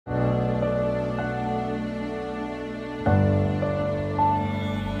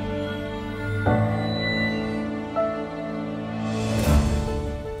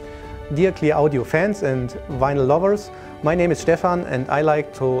Dear Clearaudio fans and vinyl lovers, my name is Stefan and I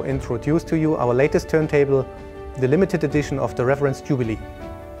like to introduce to you our latest turntable, the limited edition of the Reference Jubilee.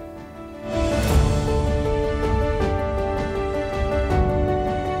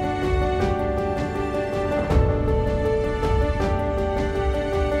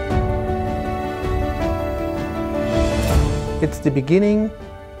 It's the beginning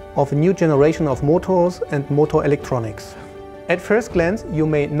of a new generation of motors and motor electronics. At first glance you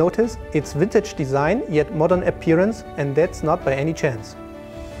may notice its vintage design yet modern appearance, and that's not by any chance.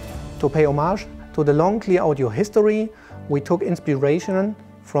 To pay homage to the long Clearaudio history, we took inspiration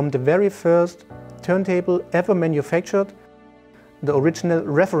from the very first turntable ever manufactured, the original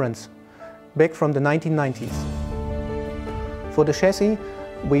Reference, back from the 1990s. For the chassis,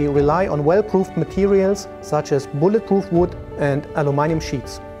 we rely on well-proofed materials such as bulletproof wood and aluminum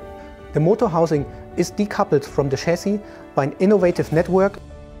sheets. The motor housing is decoupled from the chassis by an innovative network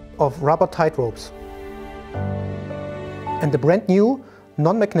of rubber tight ropes. And the brand new,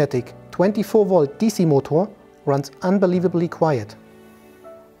 non-magnetic 24-volt DC motor runs unbelievably quiet.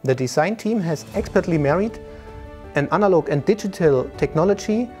 The design team has expertly married an analog and digital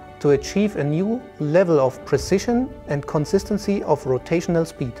technology to achieve a new level of precision and consistency of rotational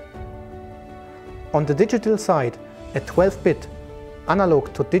speed. On the digital side, a 12-bit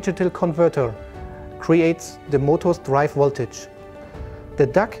analog to digital converter creates the motor's drive voltage. The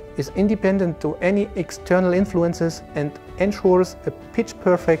DUC is independent to any external influences and ensures a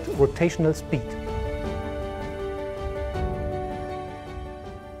pitch-perfect rotational speed.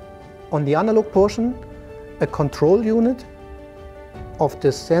 On the analog portion, a control unit of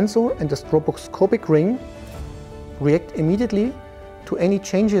the sensor and the stroboscopic ring react immediately to any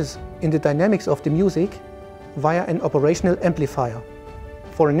changes in the dynamics of the music via an operational amplifier.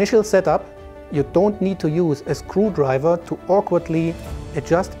 For initial setup, you don't need to use a screwdriver to awkwardly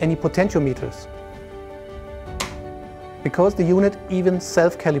adjust any potentiometers, because the unit even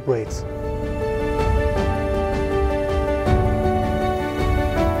self-calibrates.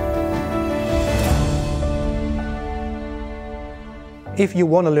 If you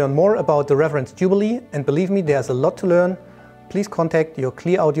want to learn more about the Reference Jubilee, and believe me, there's a lot to learn, please contact your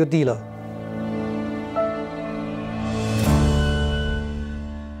Clearaudio dealer.